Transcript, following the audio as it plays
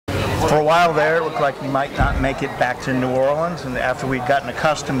For a while there, it looked like you might not make it back to New Orleans, and after we'd gotten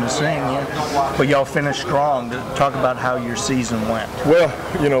accustomed to seeing you, but y'all finished strong. Talk about how your season went. Well,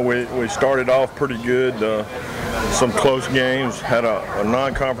 we started off pretty good. Some close games, had a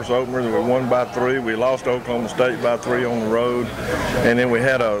non-conference opener that we won by 3. We lost to Oklahoma State by 3 on the road, and then we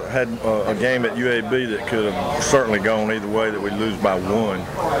had a game at UAB that could have certainly gone either way, that we'd lose by 1.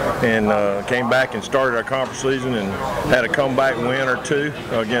 And came back and started our conference season and had a comeback win or 2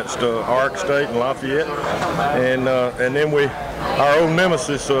 against Ark State and Lafayette. And then our old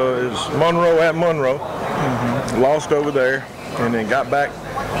nemesis is Monroe at Monroe. Lost over there, and then got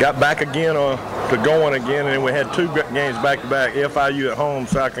back again to going again, and then we had 2 games back-to-back, FIU at home,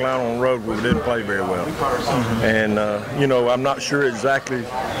 South Carolina on the road, where we didn't play very well. And, I'm not sure exactly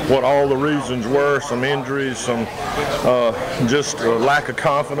what all the reasons were, some injuries, some just lack of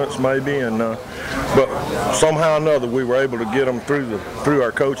confidence maybe, but somehow or another we were able to get them through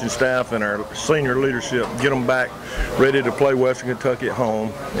our coaching staff and our senior leadership, get them back ready to play Western Kentucky at home.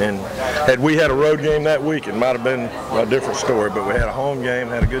 And had we had a road game that week, it might have been a different story, but we had a home game,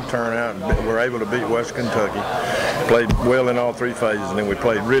 had a good turnout, and we were able to beat Western Kentucky, played well in all 3 phases, and then we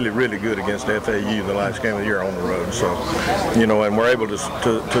played really, really good against FAU the last game of the year on the road. So, and we're able to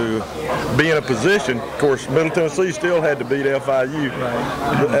be in a position. Of course, Middle Tennessee still had to beat FIU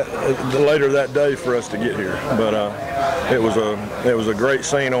later that day for us to get here, but it was a great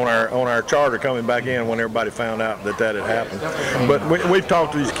scene on our charter coming back in when everybody found out that had happened. But we've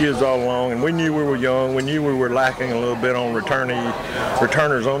talked to these kids all along, and we knew we were young. We knew we were lacking a little bit on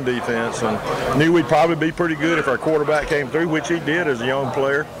returners on defense, and knew we'd probably be pretty good if our quarterback came through, which he did as a young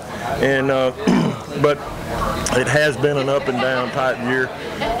player. And but it has been an up and down type year.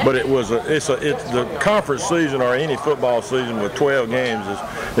 But it's the conference season, or any football season with 12 games,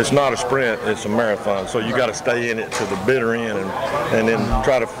 it's not a sprint, it's a marathon. So you got to stay in it to the bitter end and then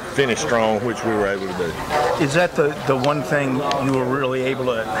try to finish strong, which we were able to do. Is that the one thing you were really able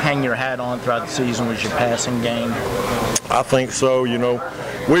to hang your hat on throughout the season, was your passing game? I think so.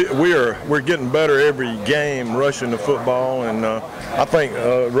 We're getting better every game rushing the football, and I think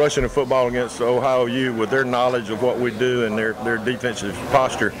rushing the football against Ohio U with their knowledge of what we do and their defensive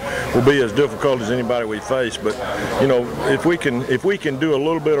posture will be as difficult as anybody we face. But if we can do a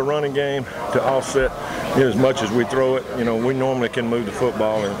little bit of running game to offset as much as we throw it, we normally can move the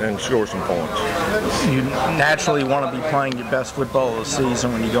football and score some points. You naturally want to be playing your best football of the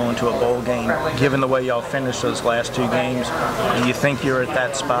season when you go into a bowl game. Given the way y'all finished those last 2 games, do you think you're at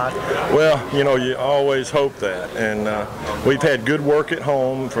that spot? Well, you always hope that, and we've had good work at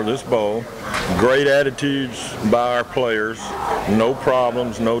home for this bowl, great attitudes by our players, no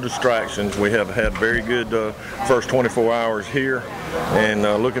problems, no distractions. We have had very good first 24 hours here, and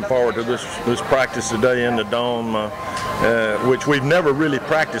looking forward to this practice today in the Dome, which we've never really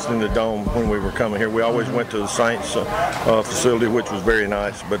practiced in the Dome when we were coming here. We always went to the Saints facility, which was very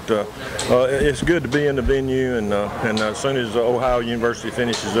nice, but it's good to be in the venue, and as soon as Ohio University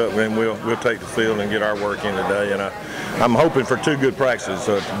finishes up, then we'll take the field and get our work in today. And I'm hoping for 2 good practices,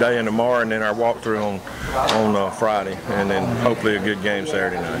 today and tomorrow, and then our walkthrough on Friday, and then hopefully a good game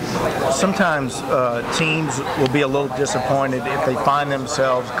Saturday night. Sometimes teams will be a little disappointed if they find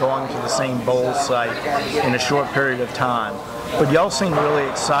themselves going to the same bowl site in a short period of time. But y'all seem really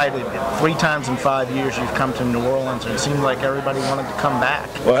excited. 3 times in 5 years you've come to New Orleans, and it seemed like everybody wanted to come back.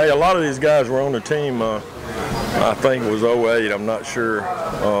 Well, hey, a lot of these guys were on the team. I think it was 08. I'm not sure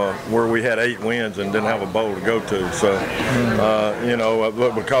where we had 8 wins and didn't have a bowl to go to. So,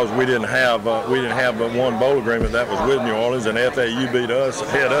 because we didn't have but one bowl agreement that was with New Orleans, and FAU beat us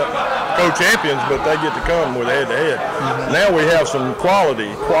head up, co-champions, but they get to come with head-to-head. Now we have some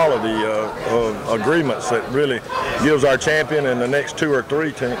quality agreements that really gives our champion and the next 2 or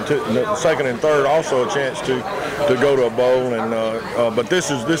 3 the second and third also a chance to go to a bowl. And but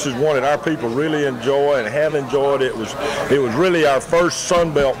this is one that our people really enjoy and have enjoyed. It was really our first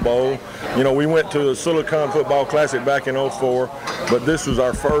Sun Belt Bowl. We went to the Silicon Football Classic back in '04, but this was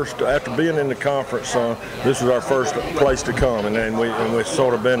our first, after being in the conference, this was our first place to come, and we've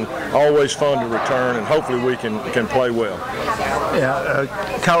sort of been always fun to return, and hopefully we can play well. Yeah,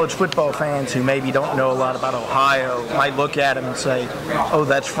 college football fans who maybe don't know a lot about Ohio might look at him and say, oh,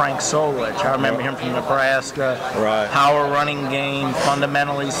 that's Frank Solich. I remember him from Nebraska. Right. Power running game,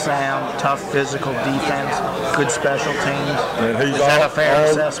 fundamentally sound, tough physical defense, good special teams. And he's Is that a fair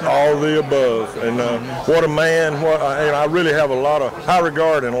assessment? All the above. And what a man. I really have a lot of high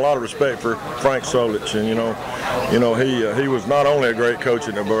regard and a lot of respect for Frank Solich. And he was not only a great coach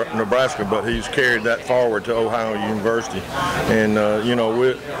at Nebraska, but he's carried that forward to Ohio University. And you know,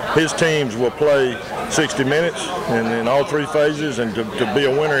 his teams will play 60 minutes and in all 3 phases, and to be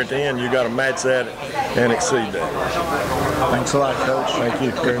a winner at the end, you got to match that and exceed that. Thanks a lot, Coach. Thank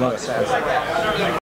you very much.